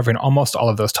shows covering almost all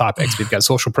of those topics. We've got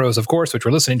Social Pros, of course, which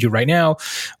we're listening to right now.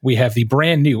 We have the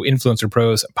brand new Influencer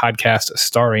Pros podcast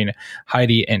starring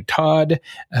Heidi and Todd.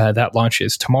 That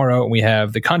launches tomorrow. We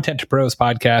have the Content Pros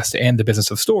podcast and the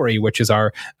Business of Story, which is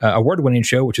our award-winning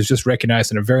show, which is just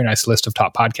recognized in a very nice list of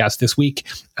top podcasts this week.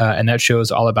 And that show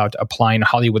is all about applying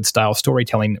Hollywood-style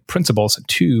storytelling principles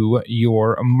to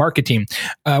your marketing.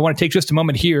 I want to take just a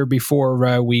moment here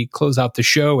before we close out the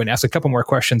show and ask a couple more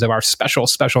questions of our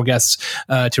special guests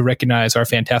to recognize our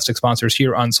fantastic sponsors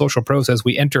here on Social Pros as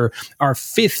we enter our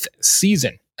 5th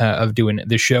season of doing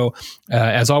the show.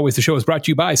 As always, the show is brought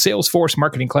to you by Salesforce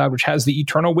Marketing Cloud, which has the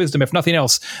eternal wisdom, if nothing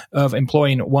else, of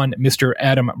employing one Mr.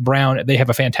 Adam Brown. They have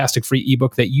a fantastic free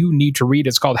ebook that you need to read.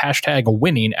 It's called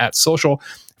 #Winning at Social.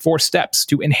 4 steps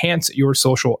to enhance your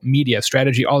social media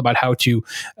strategy, all about how to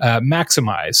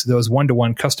maximize those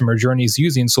one-to-one customer journeys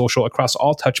using social across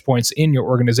all touch points in your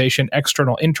organization,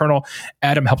 external, internal.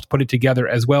 Adam helped put it together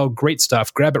as well. Great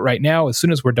stuff. Grab it right now. As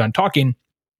soon as we're done talking,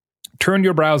 turn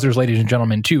your browsers, ladies and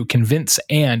gentlemen, to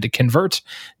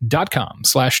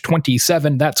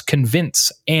convinceandconvert.com/27. That's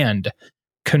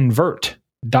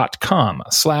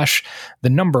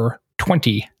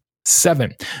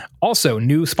convinceandconvert.com/27. Also,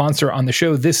 new sponsor on the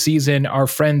show this season, our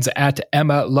friends at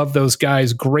Emma. Love those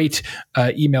guys. Great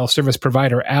email service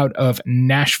provider out of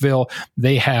Nashville.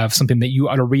 They have something that you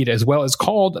ought to read as well. It's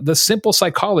called The Simple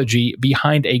Psychology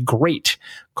Behind a Great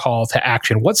Call to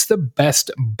Action. What's the best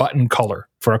button color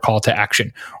for a call to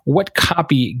action? What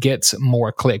copy gets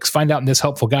more clicks? Find out in this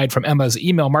helpful guide from Emma's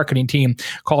email marketing team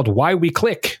called Why We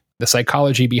Click: The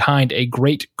Psychology Behind a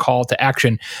Great Call to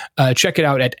Action. Check it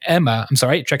out at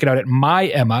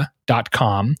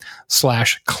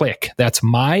myemma.com/click. That's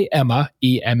myemma,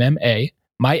 EMMA,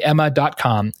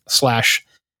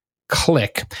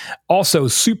 myemma.com/click. Also,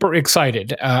 super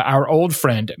excited, our old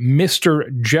friend, Mr.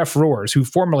 Jeff Roars, who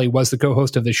formerly was the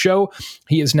co-host of the show.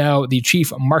 He is now the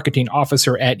Chief Marketing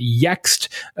Officer at Yext,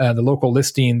 the local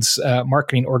listings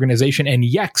marketing organization. And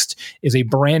Yext is a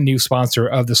brand new sponsor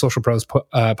of the Social Pros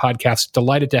podcast.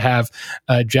 Delighted to have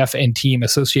Jeff and team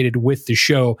associated with the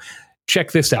show.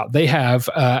 Check this out. They have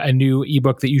a new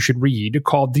ebook that you should read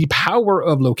called The Power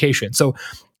of Location. So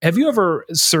have you ever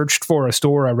searched for a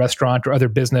store, a restaurant, or other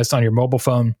business on your mobile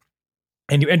phone,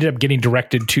 and you ended up getting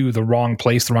directed to the wrong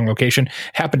place, the wrong location?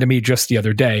 Happened to me just the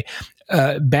other day.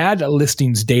 Bad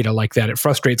listings data like that, it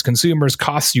frustrates consumers,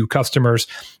 costs you customers.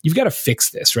 You've got to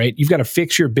fix this, right? You've got to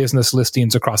fix your business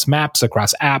listings across maps,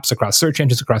 across apps, across search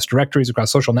engines, across directories, across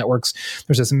social networks.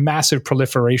 There's this massive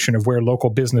proliferation of where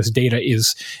local business data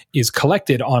is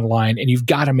collected online, and you've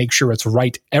got to make sure it's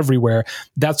right everywhere.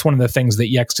 That's one of the things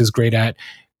that Yext is great at.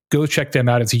 Go check them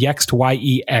out. It's Yext,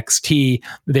 Y-E-X-T.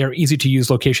 Their easy-to-use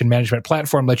location management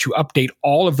platform lets you update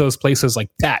all of those places like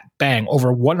that. Bang.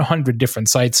 Over 100 different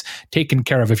sites taken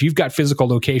care of. If you've got physical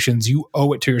locations, you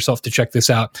owe it to yourself to check this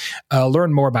out.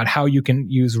 Learn more about how you can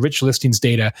use rich listings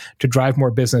data to drive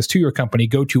more business to your company.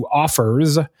 Go to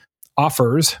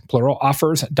plural,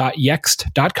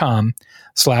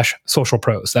 offers.yext.com/social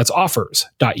pros. That's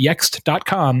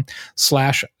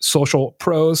offers.yext.com/social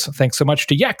pros. Thanks so much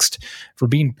to Yext for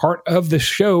being part of the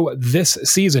show this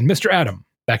season. Mr. Adam,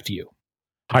 back to you.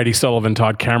 Heidi Sullivan,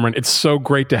 Todd Cameron, it's so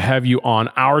great to have you on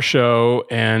our show.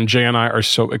 And Jay and I are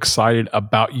so excited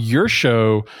about your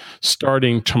show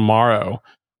starting tomorrow.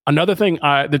 Another thing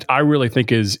that I really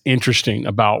think is interesting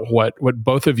about what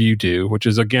both of you do, which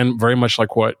is, again, very much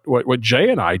like what Jay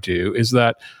and I do, is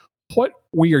that what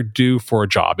we are due for a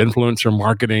job, influencer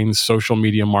marketing, social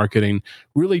media marketing,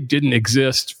 really didn't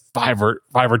exist 5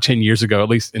 or 10 years ago, at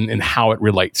least in how it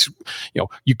relates. You know,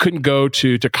 you couldn't go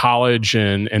to college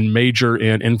and major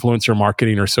in influencer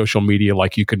marketing or social media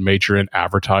like you could major in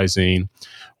advertising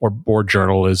or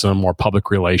journalism or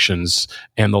public relations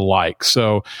and the like.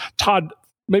 So, Todd,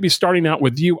 maybe starting out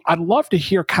with you, I'd love to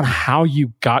hear kind of how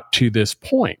you got to this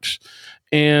point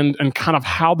and kind of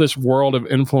how this world of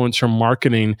influencer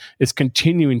marketing is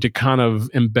continuing to kind of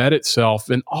embed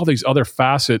itself in all these other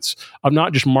facets of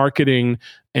not just marketing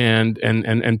and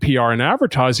PR and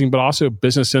advertising, but also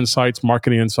business insights,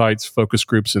 marketing insights, focus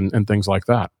groups, and things like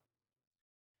that.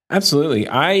 Absolutely.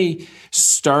 My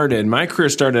career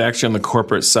started actually on the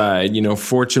corporate side,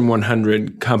 Fortune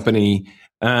 100 company.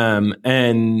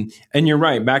 And you're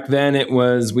right. Back then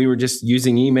we were just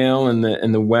using email and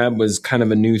the web was kind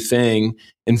of a new thing.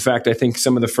 In fact, I think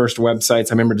some of the first websites,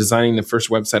 I remember designing the first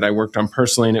website I worked on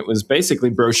personally, and it was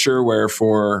basically brochureware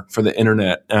for the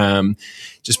internet.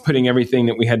 Just putting everything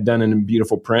that we had done in a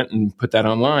beautiful print and put that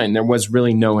online. There was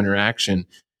really no interaction.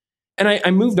 And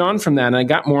I moved on from that, and I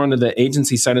got more onto the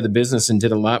agency side of the business and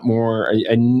did a lot more.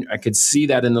 I could see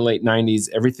that in the late 90s,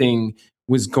 everything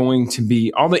was going to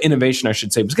be, all the innovation, I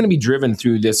should say, was going to be driven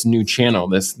through this new channel,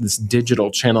 this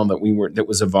digital channel that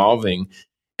was evolving.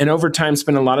 And over time,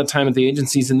 spent a lot of time at the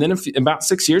agencies. And then about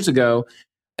 6 years ago,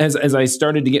 as I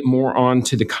started to get more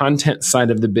onto the content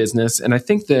side of the business, and I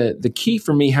think the key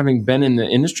for me, having been in the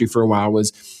industry for a while,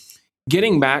 was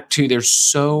getting back to there's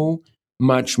so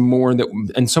much more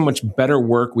and so much better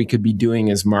work we could be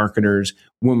doing as marketers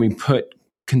when we put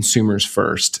consumers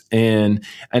first. And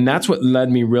that's what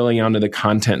led me really onto the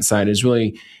content side, is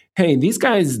really hey, these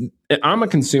guys, I'm a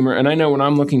consumer and I know when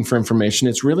I'm looking for information,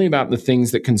 it's really about the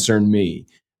things that concern me.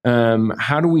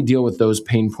 How do we deal with those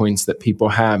pain points that people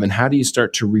have? And how do you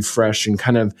start to refresh and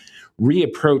kind of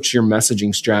reapproach your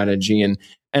messaging strategy?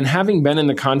 And having been in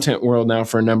the content world now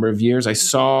for a number of years, I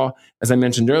saw, as I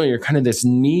mentioned earlier, kind of this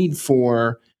need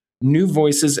for new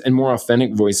voices and more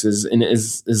authentic voices. And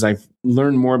as I've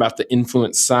learned more about the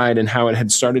influence side and how it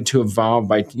had started to evolve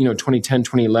by 2010,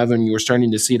 2011, you were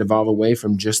starting to see it evolve away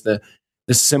from just the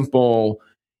simple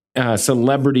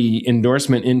celebrity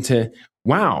endorsement into,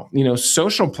 wow,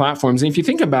 social platforms. And if you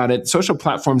think about it, social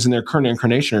platforms in their current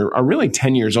incarnation are really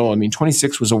 10 years old. I mean,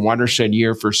 26 was a watershed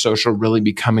year for social really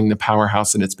becoming the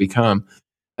powerhouse that it's become.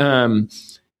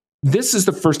 This is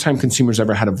the first time consumers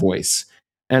ever had a voice.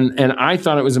 And I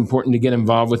thought it was important to get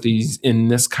involved with these in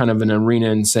this kind of an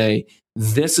arena and say,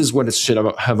 this is what it should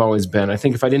have always been. I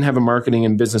think if I didn't have a marketing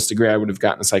and business degree, I would have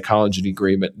gotten a psychology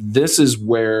degree. But this is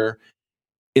where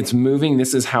it's moving.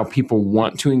 This is how people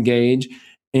want to engage.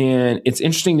 And it's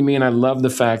interesting to me, and I love the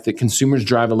fact that consumers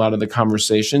drive a lot of the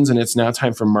conversations, and it's now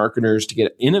time for marketers to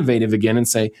get innovative again and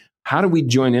say, how do we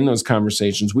join in those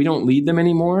conversations? We don't lead them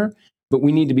anymore, but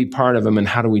we need to be part of them, and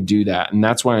how do we do that? And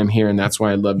that's why I'm here, and that's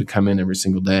why I love to come in every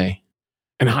single day.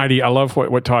 And Heidi, I love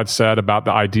what Todd said about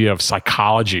the idea of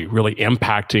psychology really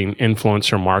impacting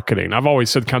influencer marketing. I've always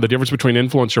said kind of the difference between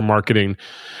influencer marketing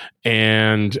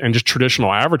and just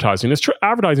traditional advertising.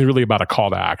 Advertising is really about a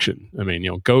call to action. I mean,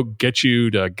 go get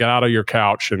you to get out of your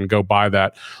couch and go buy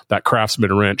that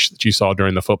Craftsman wrench that you saw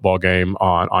during the football game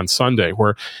on Sunday.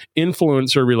 Where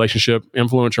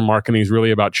influencer marketing is really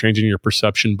about changing your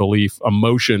perception, belief,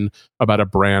 emotion about a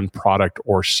brand, product,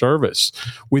 or service.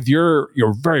 With your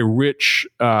very rich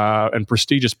and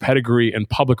prestigious pedigree in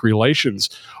public relations,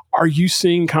 are you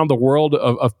seeing kind of the world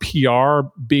of PR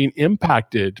being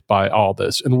impacted by all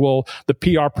this? And will the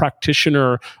PR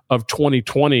practitioner of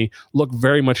 2020 look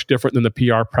very much different than the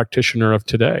PR practitioner of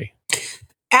today?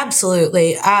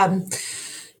 Absolutely. I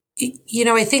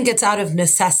think it's out of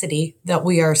necessity that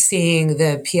we are seeing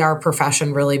the PR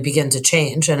profession really begin to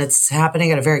change, and it's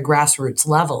happening at a very grassroots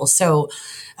level. So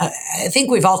I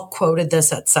think we've all quoted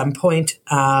this at some point.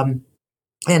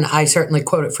 And I certainly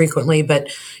quote it frequently,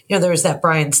 but, there was that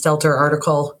Brian Stelter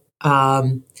article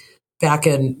back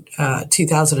in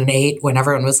 2008 when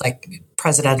everyone was like,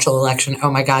 presidential election,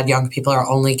 oh my God, young people are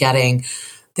only getting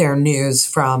their news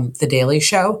from The Daily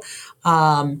Show.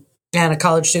 And a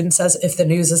college student says, if the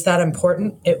news is that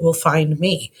important, it will find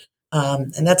me.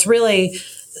 And that's really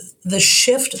the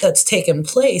shift that's taken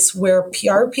place, where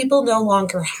PR people no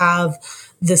longer have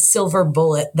the silver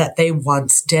bullet that they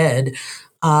once did.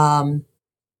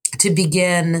 To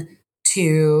begin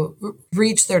to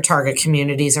reach their target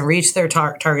communities and reach their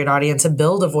target audience and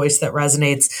build a voice that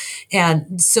resonates.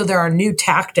 And so there are new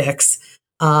tactics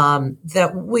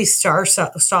that we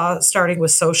saw starting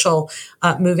with social,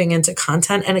 moving into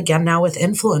content, and again now with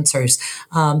influencers.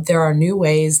 There are new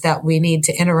ways that we need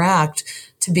to interact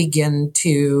to begin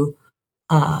to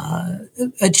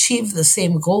achieve the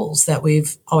same goals that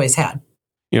we've always had.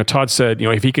 Todd said,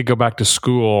 if he could go back to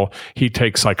school, he'd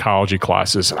take psychology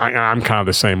classes. I'm kind of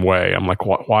the same way. I'm like,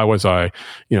 why was I,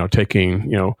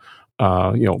 taking,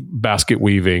 basket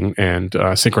weaving and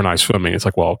synchronized swimming? It's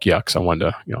like, well, yeah, because I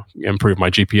wanted to, improve my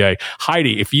GPA.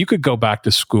 Heidi, if you could go back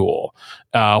to school,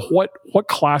 what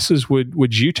classes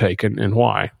would you take and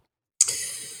why?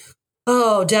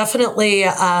 Oh, definitely.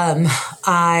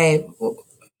 I've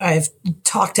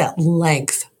talked at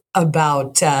length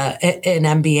about an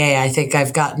MBA. I think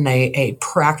I've gotten a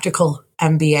practical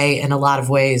MBA in a lot of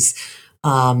ways.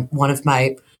 One of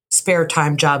my spare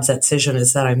time jobs at Cision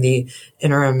is that I'm the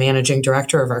interim managing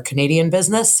director of our Canadian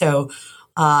business. So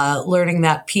learning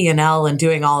that P&L and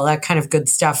doing all that kind of good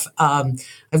stuff,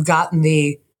 I've gotten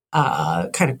the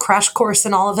kind of crash course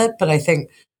in all of it. But I think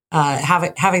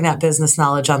having that business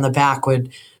knowledge on the back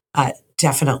would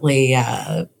definitely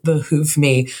behoove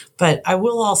me. But I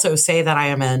will also say that I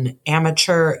am an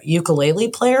amateur ukulele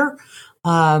player.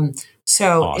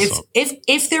 So awesome.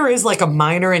 if there is like a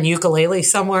minor in ukulele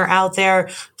somewhere out there,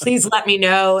 please let me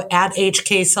know at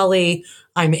HK Sully.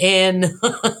 I'm in.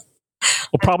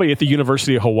 Well, probably at the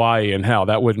University of Hawaii, and hell,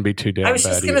 that wouldn't be too damn bad. I was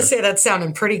just going to say that's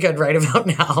sounding pretty good right about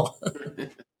now.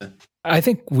 I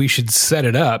think we should set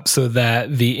it up so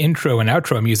that the intro and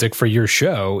outro music for your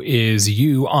show is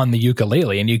you on the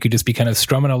ukulele, and you could just be kind of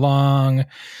strumming along,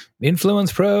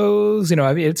 influence pros.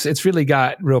 I mean, it's really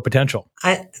got real potential.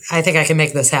 I think I can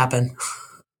make this happen.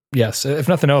 Yes, if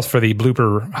nothing else, for the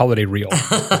blooper holiday reel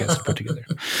I guess to put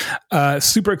together.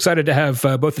 Super excited to have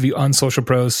both of you on Social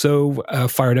Pros. So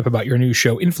fired up about your new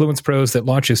show, Influence Pros, that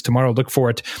launches tomorrow. Look for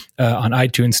it on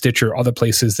iTunes, Stitcher, all the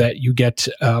places that you get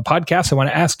podcasts. I want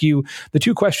to ask you the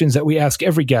two questions that we ask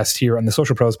every guest here on the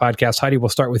Social Pros podcast. Heidi, we'll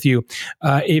start with you.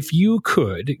 If you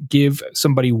could give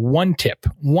somebody one tip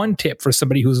for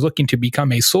somebody who's looking to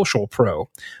become a social pro,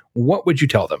 what would you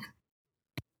tell them?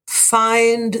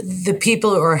 Find the people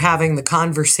who are having the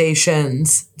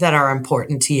conversations that are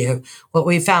important to you. What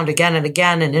we found again and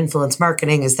again in influence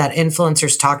marketing is that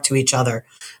influencers talk to each other.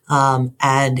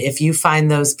 And if you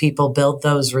find those people, build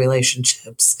those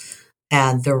relationships,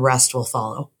 and the rest will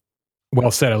follow.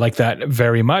 Well said. I like that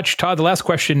very much. Todd, the last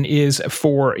question is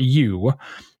for you.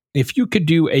 If you could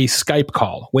do a Skype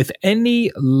call with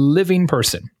any living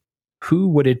person, who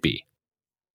would it be?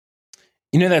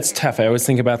 You know, that's tough. I always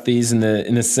think about these in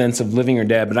the sense of living or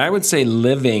dead, but I would say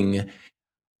living,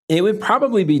 it would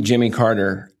probably be Jimmy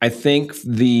Carter. I think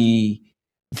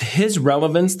his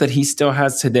relevance that he still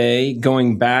has today,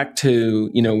 going back to,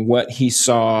 what he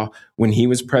saw when he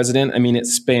was president, I mean, it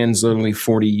spans literally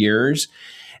 40 years.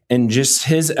 And just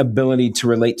his ability to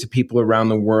relate to people around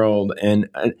the world and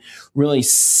really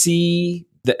see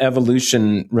the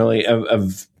evolution really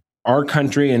of our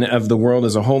country and of the world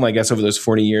as a whole, I guess, over those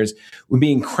 40 years would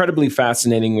be incredibly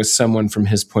fascinating with someone from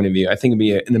his point of view. I think it'd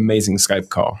be an amazing Skype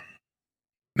call.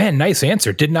 Man, nice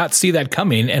answer. Did not see that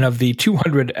coming. And of the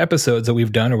 200 episodes that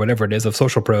we've done, or whatever it is, of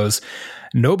Social Pros,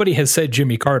 nobody has said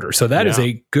Jimmy Carter. So that is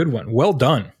a good one. Well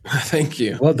done. Thank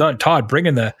you. Well done, Todd.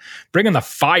 Bringing the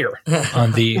fire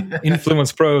on the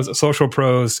Influence Pros, Social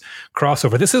Pros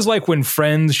crossover. This is like when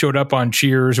Friends showed up on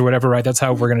Cheers or whatever, right? That's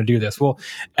how we're going to do this. Well,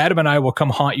 Adam and I will come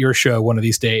haunt your show one of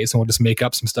these days, and we'll just make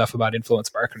up some stuff about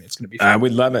influence marketing. It's going to be fun.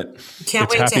 We'd love it. Can't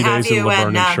it's wait Happy to have Days you. in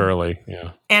Laverne and Shirley.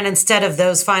 Yeah. And instead of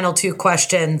those final two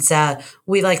questions,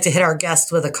 we like to hit our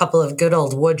guests with a couple of good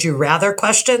old would you rather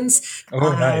questions.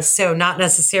 Oh, nice. So not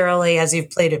necessarily as you've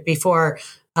played it before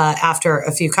after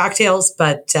a few cocktails,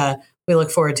 but we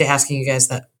look forward to asking you guys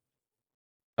that.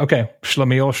 Okay.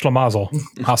 Schlemiel, Schlemazel,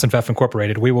 Hassenpfeff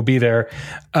Incorporated. We will be there.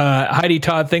 Heidi,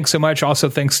 Todd, thanks so much. Also,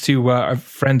 thanks to our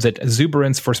friends at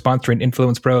Zuberance for sponsoring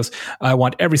Influence Pros. I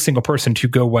want every single person to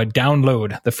go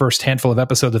download the first handful of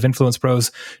episodes of Influence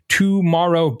Pros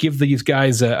tomorrow. Give these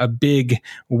guys a big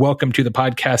welcome to the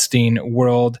podcasting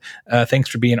world. Thanks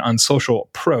for being on Social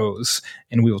Pros,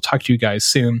 and we will talk to you guys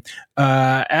soon.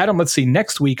 Adam, let's see.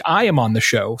 Next week, I am on the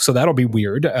show, so that'll be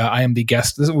weird. I am the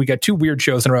guest. We got 2 weird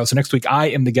shows in a row. So next week, I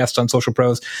am the guest on Social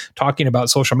Pros, talking about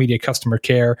social media customer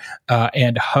care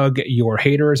and hug your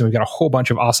haters. And we've got a whole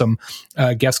bunch of awesome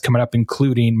guests coming up,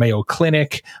 including Mayo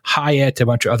Clinic, Hyatt, a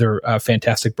bunch of other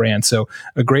fantastic brands. So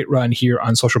a great run here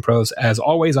on Social Pros. As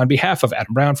always, on behalf of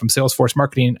Adam Brown from Salesforce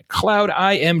Marketing Cloud,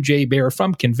 I am Jay Baer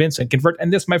from Convince and Convert.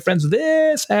 And this, my friends,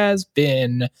 this has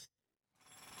been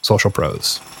Social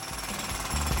Pros.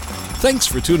 Thanks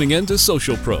for tuning in to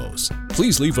Social Pros.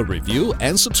 Please leave a review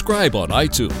and subscribe on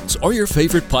iTunes or your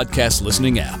favorite podcast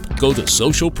listening app. Go to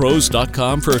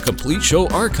socialpros.com for a complete show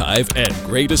archive and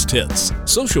greatest hits.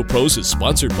 Social Pros is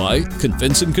sponsored by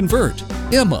Convince and Convert,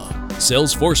 Emma,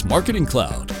 Salesforce Marketing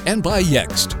Cloud, and by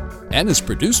Yext, and is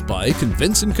produced by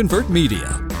Convince and Convert Media.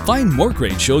 Find more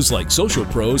great shows like Social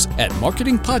Pros at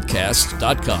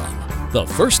marketingpodcasts.com, the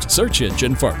first search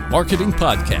engine for marketing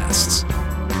podcasts.